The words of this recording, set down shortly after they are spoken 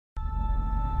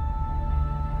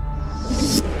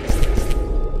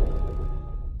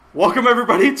Welcome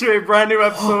everybody to a brand new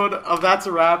episode of That's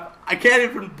a Wrap. I can't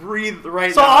even breathe right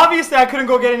now. So obviously I couldn't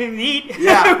go get anything to eat.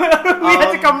 Yeah. we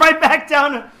had to come right back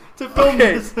down to film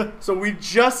this. So we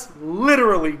just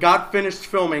literally got finished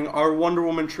filming our Wonder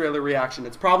Woman trailer reaction.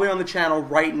 It's probably on the channel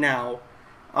right now.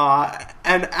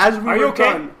 And as we were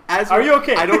done... Are you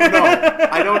okay? I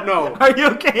don't know. Are you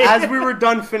okay? As we were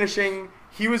done finishing,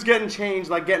 he was getting changed,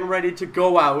 like getting ready to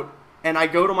go out, and I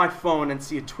go to my phone and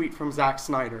see a tweet from Zack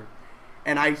Snyder.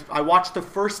 And I watched the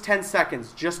first 10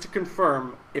 seconds just to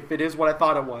confirm if it is what I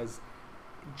thought it was.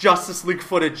 Justice League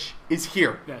footage is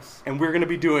here. Yes. And we're going to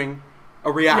be doing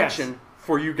a reaction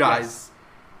for you guys.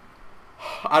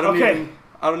 Yes. I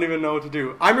don't even know what to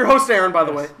do. I'm your host, Aaron, by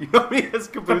the way. You know me as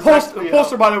Caboose. The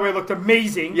poster, by the way, looked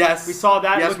amazing. Yes. We saw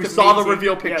that. Yes, we saw the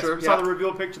reveal picture. Yes, we saw the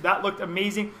reveal picture. That looked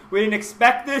amazing. We didn't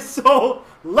expect this, so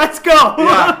let's go.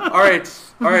 Yeah. All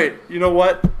right. You know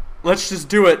what? Let's just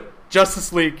do it.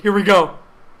 Justice League. Here we go.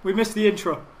 We missed the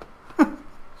intro.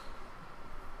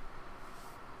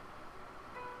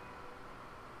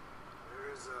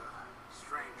 There is a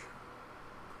stranger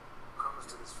who comes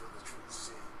to this village from the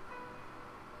sea.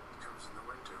 He comes in the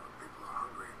winter when people are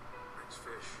hungry, brings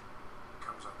fish,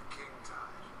 comes on the king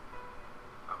tide.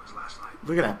 That was last night.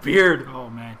 Look at that beard. Oh,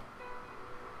 man.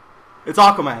 It's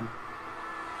Aquaman.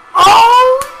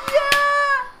 Oh,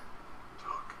 yeah!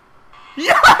 Look,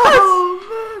 Yes! Oh,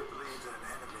 man. I believe that an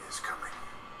enemy is coming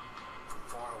from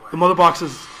far away. The mother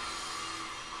boxes.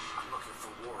 I'm looking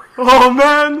for warriors. Oh,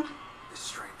 man. This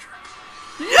stranger.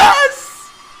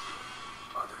 Yes!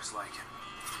 Others like him.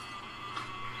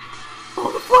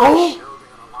 Oh, the Flash. Building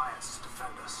an alliance to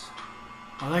defend us.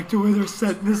 I like the way they're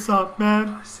setting this up, man.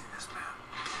 I see this man.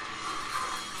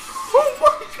 Oh,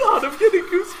 my God. I'm getting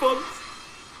goosebumps.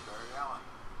 Barry Allen.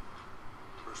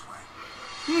 Bruce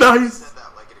Wayne. Nice. Said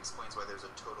that like it explains why there's a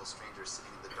total stranger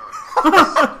sitting in the dark.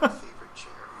 My favorite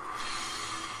chair.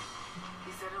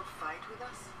 He said he'll fight with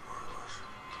us? More or less.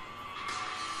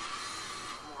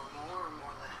 More or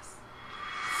more less?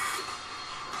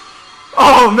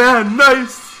 Oh, man.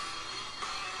 Nice.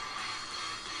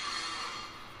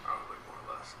 Probably more or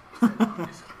less. Look,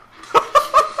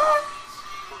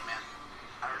 man,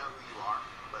 I don't know who you are,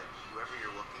 but whoever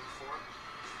you're looking for,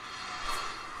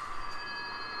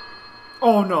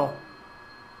 Oh, no.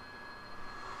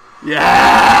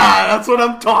 Yeah, that's what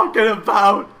I'm talking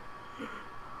about.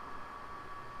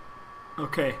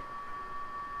 Okay.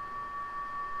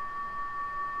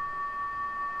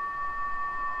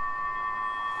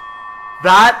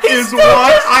 That is what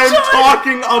I'm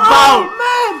talking about. Oh,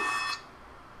 man.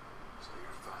 So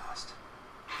you're fast.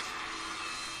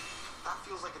 that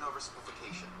feels like an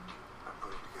oversimplification. I'm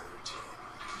putting together a team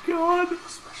God. with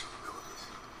special abilities.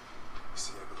 You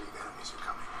see, I believe enemies are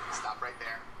coming. Stop right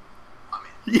there. I'm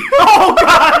in. Oh,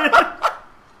 God.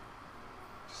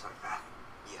 Just like that.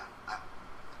 Yeah,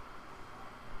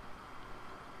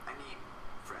 I need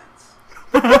friends.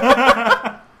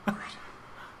 Great.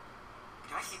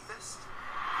 Can I keep this?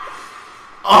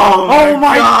 Oh,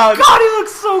 My God. God, he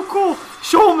looks so cool.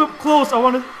 Show him up close. I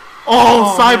want to...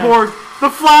 Oh, Cyborg. The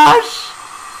Flash.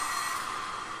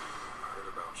 I heard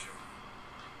about you.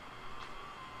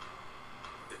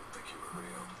 Didn't think you were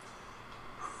real.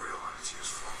 I'm real when it's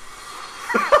useful.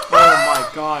 Oh,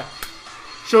 my God.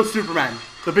 Show Superman.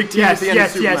 The big team at Yes, the end of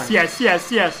yes, Superman.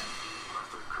 yes.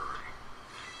 Arthur Curry.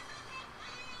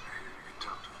 Hey, you can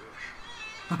talk to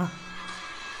fish.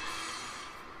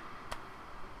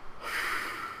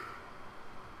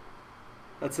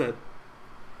 That's it.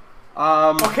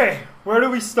 Okay, where do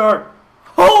we start?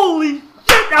 Holy shit,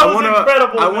 that was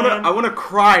incredible, man. I wanna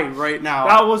cry right now.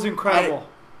 That was incredible.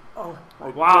 Oh my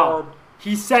Wow. God.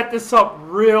 He set this up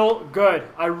real good.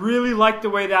 I really liked the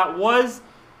way that was.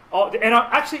 Oh, and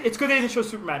actually, it's good they didn't show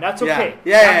Superman. That's okay.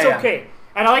 Yeah, That's okay.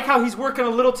 And I like how he's working a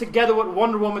little together with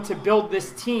Wonder Woman to build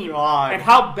this team. God. And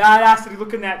how badass did he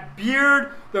look in that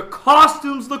beard? The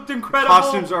costumes looked incredible.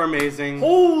 Costumes are amazing.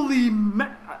 Holy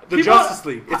The Justice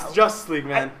League. It's the Justice League,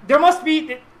 man. There must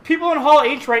be... People in Hall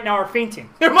H right now are fainting.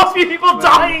 There must be people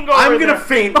dying over I'm gonna there.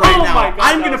 faint right Oh now. my God,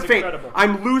 I'm that gonna was faint. incredible.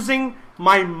 I'm losing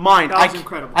my mind. That was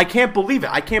incredible. I can't believe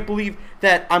it. I can't believe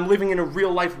that I'm living in a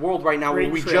real life world right now where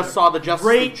we trailer. just saw the Justice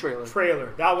League trailer. Great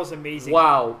trailer. That was amazing.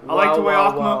 Wow. I like the way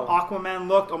wow. Aquaman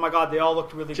looked. Oh my God, they all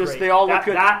looked really great. They all look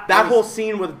good. That was- whole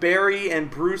scene with Barry and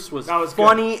Bruce was That was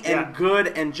funny good. and Yeah. good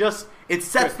and just it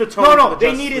sets the tone. No, for the they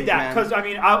Justice needed League, that man. because I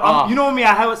mean, you know me.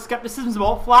 I have skepticism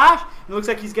about Flash. It looks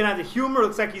like he's gonna have the humor. It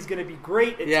looks like he's gonna be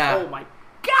great. It's, Yeah. Oh my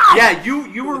God. Yeah,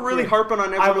 you were really great. harping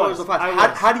on I Ezra Miller's was. The Flash. I How,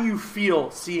 was. how do you feel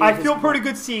seeing? I his feel pretty work?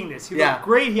 good seeing this. He Yeah. looked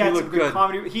great. He He had some looked good good.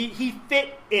 comedy. He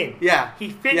fit in. Yeah. He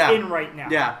fit Yeah. in right now.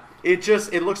 Yeah. It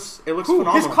looks Ooh,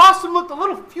 phenomenal. his costume looked a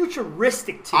little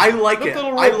futuristic to me. I like Looked it. a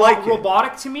little I like it.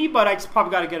 robotic to me, but I just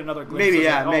probably got to get another glimpse Maybe, of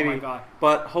yeah, it. Oh maybe. my God.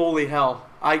 But holy hell,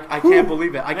 I can't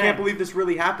believe it. I man. can't believe this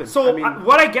really happened. So I mean,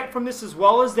 what I get from this as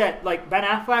well is that like Ben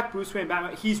Affleck, Bruce Wayne,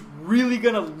 Batman, he's really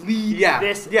gonna lead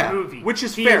this movie, which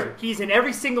is fair. He's in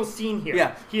every single scene here.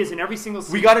 Yeah. He is in every single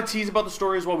scene. we got to tease about the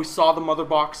story as well. We saw the mother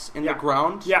box in the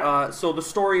ground. Yeah. So the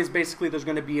story is basically there's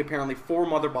going to be apparently 4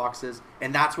 mother boxes,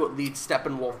 and that's what leads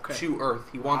Steppenwolf to Earth.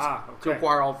 He wants to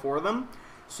acquire all 4 of them.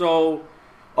 So,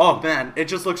 oh man, it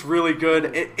just looks really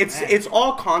good. It's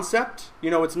all concept.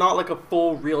 It's not like a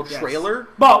full real trailer.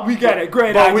 But we get a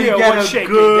great idea. We get what's a shaking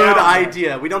good down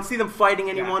idea. We don't see them fighting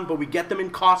anyone, but we get them in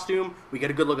costume. We get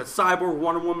a good look at Cyborg,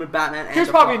 Wonder Woman, Batman, and Here's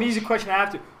the probably an Flash. easy question I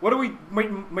have to. What are we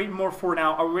waiting more for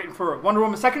now? Are we waiting for Wonder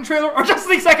Woman second trailer or Justice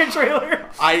League second trailer?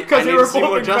 Because they need were to see both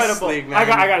more incredible. Justice League, man.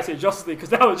 I gotta say Justice League because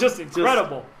that was just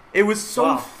incredible. It was so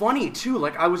Wow. funny too.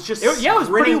 Like I was just it was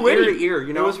pretty grinning ear witty. to ear.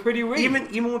 It was pretty witty.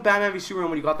 Even with Batman v Superman,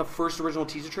 when you got the first original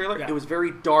teaser trailer, it was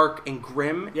very dark and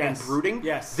grim and brooding.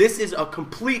 Yes. This is a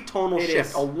complete tonal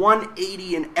shift, a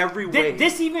 180 in every way.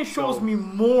 This even shows me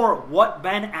more what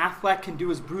Ben Affleck can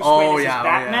do as Bruce Wayne as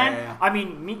Batman. Yeah. I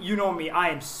mean, you know me. I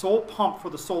am so pumped for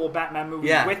the solo Batman movie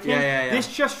with him. Yeah. This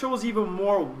just shows even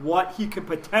more what he could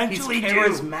potentially He's do.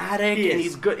 charismatic and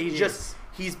he's good.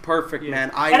 He's perfect, man.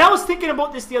 And I was thinking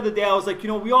about this the other day. I was like,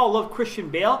 we all love Christian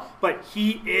Bale, but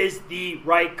he is the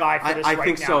right guy for this I right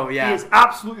think now. so, yeah. He is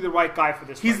absolutely the right guy for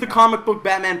this He's right the now. comic book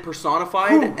Batman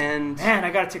personified, and Man,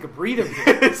 I gotta take a breather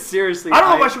here. seriously, I don't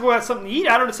know if I should go get something to eat.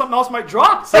 I don't know if something else might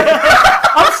drop.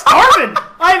 I'm starving.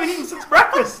 I haven't eaten since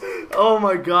breakfast. Oh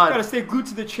my God. Gotta stay glued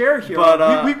to the chair here.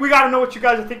 But, we gotta know what you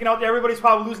guys are thinking out there. Everybody's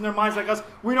probably losing their minds like us.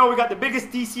 We know we got the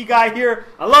biggest DC guy here.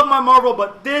 I love my Marvel,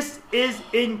 but this is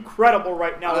incredible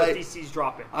right now that DC's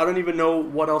dropping. I don't even know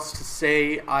what else to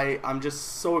say. I'm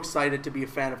just so excited to be a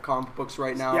fan of comic books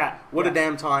right now. Yeah. What a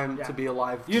damn time to be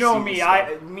alive. You know me.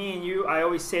 Me and you. I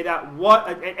always say that.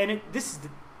 This is the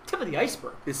tip of the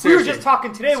iceberg. We were just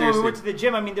talking today when we went to the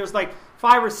gym. I mean, there's like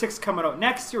 5 or 6 coming out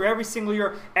next year, every single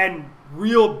year, and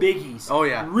real biggies. Oh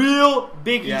yeah, real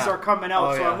biggies are coming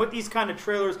out. Oh, and with these kind of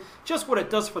trailers, just what it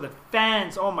does for the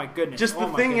fans. Oh my goodness. Just the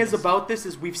thing is about this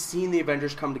is we've seen the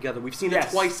Avengers come together. We've seen it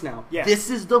twice now. Yes. This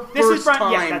is the first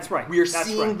time that's right. we are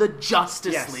seeing the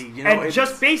Justice League. And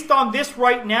just based on this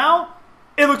right now,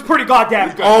 it looks pretty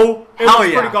goddamn good. Oh, it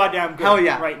looks pretty goddamn good. Hell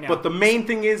yeah. Right now. But the main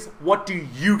thing is, what do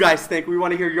you guys think? We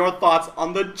want to hear your thoughts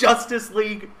on the Justice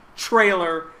League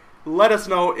trailer. Let us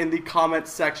know in the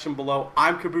comments section below.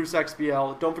 I'm Caboose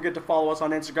XBL. Don't forget to follow us on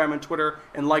Instagram and Twitter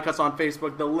and like us on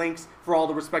Facebook. The links for all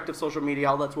the respective social media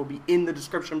outlets will be in the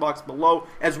description box below,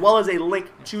 as well as a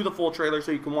link to the full trailer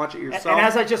so you can watch it yourself. And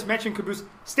as I just mentioned, Caboose,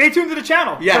 stay tuned to the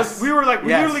channel. Yes. We were like, we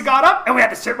literally got up and we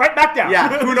had to sit right back down.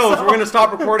 Yeah, who knows? We're going to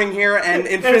stop recording here and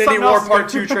Infinity War Part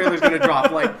 2 trailer is going to drop.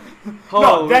 Like,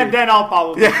 no, then I'll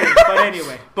probably think. But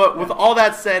anyway. But with all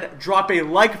that said, drop a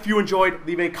like if you enjoyed,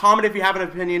 leave a comment if you have an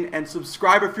opinion, and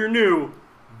subscribe if you're new.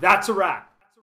 That's a wrap.